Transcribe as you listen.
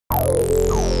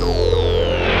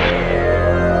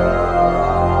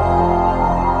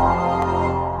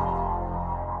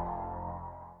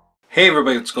Hey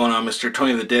everybody, what's going on? Mr.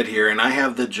 Tony of the Dead here, and I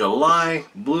have the July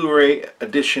Blu-ray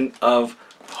edition of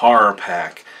Horror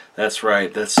Pack. That's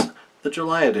right, that's the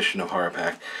July edition of Horror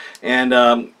Pack.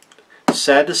 And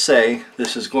sad to say,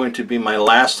 this is going to be my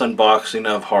last unboxing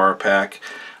of Horror Pack.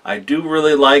 I do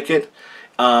really like it.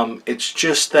 It's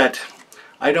just that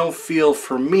I don't feel,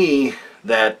 for me,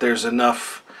 that there's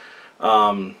enough,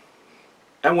 I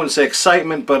wouldn't say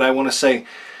excitement, but I want to say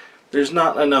there's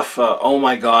not enough oh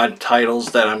my god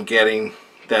titles that I'm getting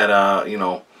that you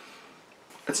know,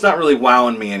 it's not really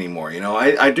wowing me anymore. You know,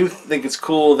 I do think it's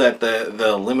cool that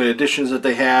the limited editions that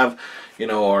they have, you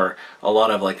know, are a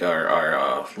lot of like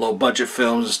our low budget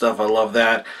films and stuff. I love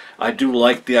that. I do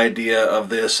like the idea of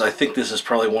this. I think this is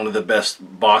probably one of the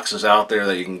best boxes out there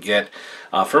that you can get.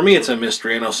 For me, it's a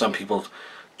mystery. I know some people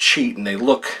cheat and they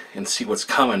look and see what's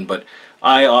coming, but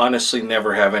I honestly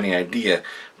never have any idea.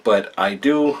 But I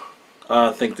do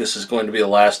think this is going to be the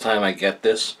last time I get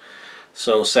this.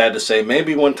 So sad to say,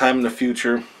 maybe one time in the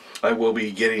future I will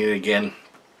be getting it again.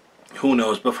 Who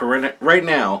knows? But for right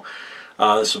now,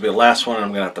 this will be the last one, and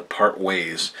I'm going to have to part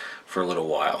ways for a little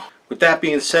while. With that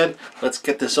being said, let's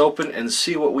get this open and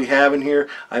see what we have in here.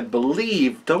 I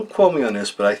believe, don't quote me on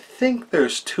this, but I think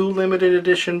there's 2 limited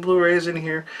edition Blu-rays in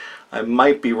here. I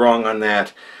might be wrong on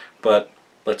that, but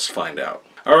let's find out.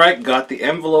 Alright, got the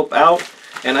envelope out.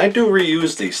 And I do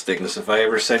reuse these things. If I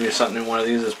ever send you something in one of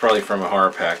these, it's probably from a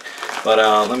horror pack. But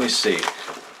let me see.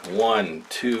 1,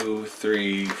 2,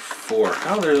 3, 4.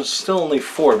 Oh, there's still only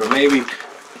 4, but maybe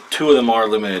 2 of them are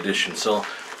limited edition. So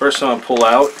first one I'll pull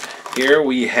out. Here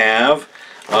we have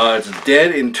it's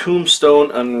Dead in Tombstone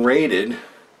Unrated.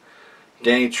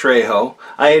 Danny Trejo.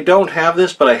 I don't have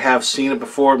this, but I have seen it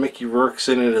before. Mickey Rourke's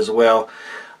in it as well.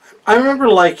 I remember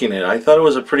liking it. I thought it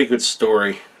was a pretty good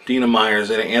story. Dina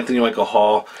Meyer's in it, Anthony Michael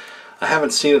Hall. I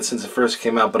haven't seen it since it first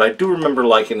came out, but I do remember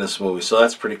liking this movie, so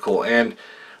that's pretty cool. And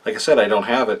like I said, I don't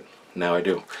have it. Now I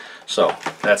do. So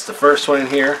that's the first one in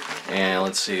here. And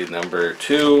let's see, number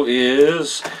 2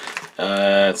 is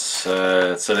it's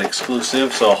an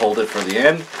exclusive, so I'll hold it for the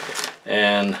end.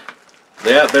 And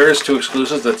yeah, there is 2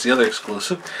 exclusives. That's the other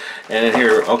exclusive. And in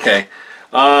here, okay.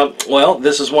 Well,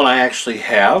 this is one I actually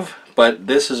have, but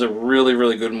this is a really,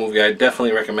 really good movie. I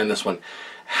definitely recommend this one.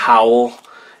 Howl.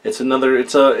 It's another,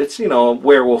 it's you know, a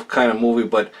werewolf kind of movie,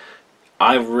 but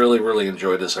I really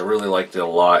enjoyed this. I really liked it a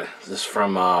lot. This is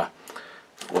from let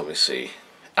me see,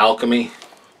 Alchemy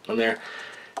on there.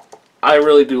 I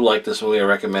really do like this movie. I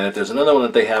recommend it. There's another one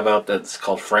that they have out that's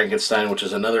called Frankenstein, which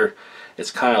is another, it's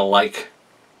kind of like,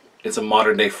 it's a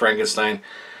modern day Frankenstein.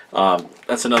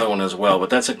 That's another one as well, but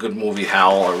that's a good movie,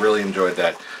 Howl. I really enjoyed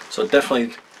that. So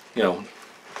definitely, you know,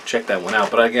 check that one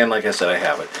out. But again, like I said, I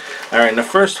have it. Alright, the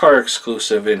first horror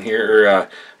exclusive in here,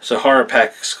 it's a horror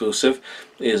pack exclusive,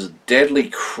 is Deadly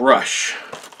Crush.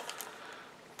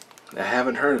 I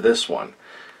haven't heard of this one.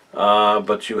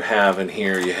 But you have in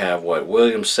here, you have what?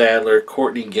 William Sadler,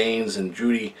 Courtney Gaines, and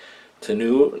Judy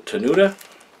Tenuta.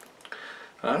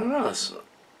 I don't know. This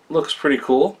looks pretty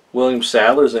cool. William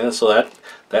Sadler's in it, so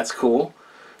that's cool.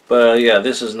 But yeah,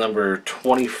 this is number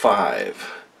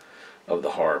 25 of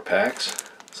the horror packs.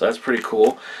 So that's pretty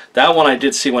cool. That one I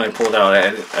did see when I pulled it out.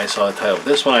 I saw the title.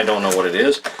 This one I don't know what it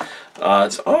is.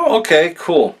 Oh, okay,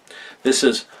 cool. This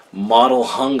is Model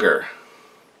Hunger.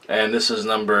 And this is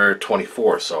number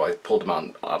 24, so I pulled them out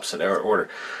in opposite order.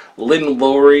 Lynn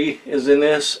Lowry is in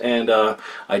this, and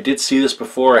I did see this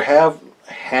before. I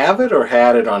have it or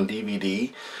had it on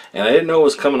DVD, and I didn't know it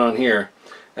was coming on here.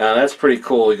 That's pretty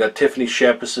cool. We got Tiffany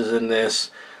Shepis is in this.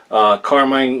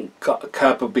 Carmine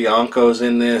Capobianco's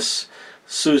in this.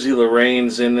 Susie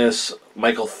Lorraine's in this.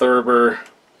 Michael Thurber.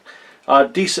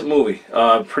 Decent movie.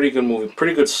 Pretty good movie.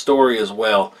 Pretty good story as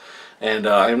well. And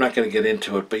I'm not going to get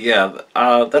into it, but yeah,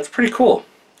 that's pretty cool.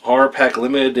 Horror Pack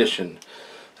Limited Edition.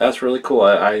 That's really cool.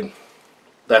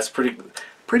 That's pretty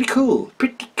cool.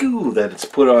 Pretty cool that it's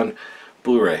put on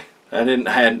Blu-ray. I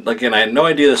had no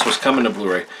idea this was coming to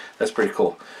Blu-ray. That's pretty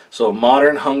cool. So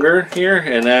Modern Hunger here,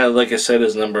 and that, like I said,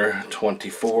 is number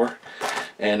 24.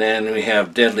 And then we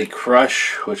have Deadly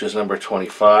Crush, which is number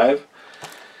 25.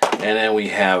 And then we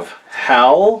have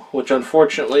Howl, which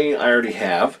unfortunately I already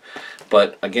have.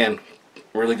 But again,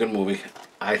 really good movie.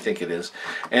 I think it is.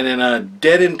 And then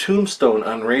Dead in Tombstone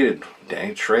Unrated.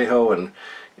 Danny Trejo, and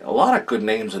a lot of good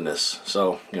names in this.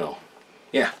 So, you know,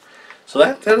 yeah. So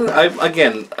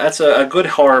again, that's a good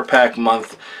horror pack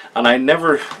month. And I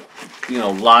never, you know,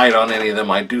 lied on any of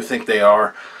them. I do think they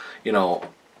are, you know,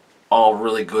 all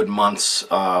really good months.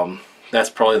 That's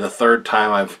probably the 3rd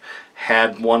time I've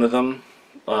had one of them.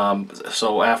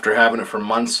 So after having it for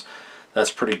months,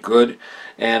 that's pretty good.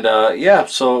 And yeah,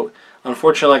 so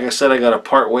unfortunately, like I said, I got to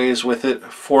part ways with it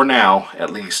for now,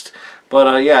 at least.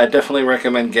 But yeah, I definitely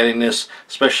recommend getting this,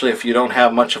 especially if you don't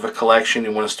have much of a collection.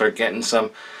 You want to start getting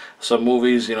some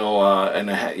movies, you know,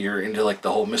 and you're into like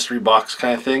the whole mystery box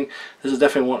kind of thing. This is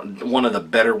definitely one of the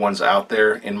better ones out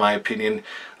there, in my opinion.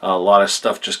 A lot of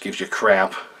stuff just gives you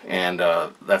crap, and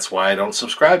that's why I don't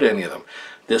subscribe to any of them.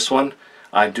 This one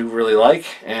I do really like,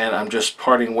 and I'm just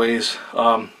parting ways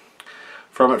from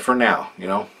it for now, you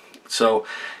know. So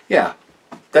yeah,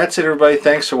 that's it, everybody.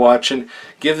 Thanks for watching.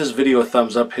 Give this video a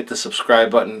thumbs up, hit the subscribe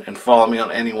button, and follow me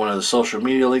on any one of the social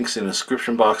media links in the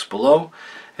description box below.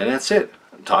 And that's it.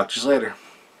 Talk to you later.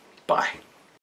 Bye.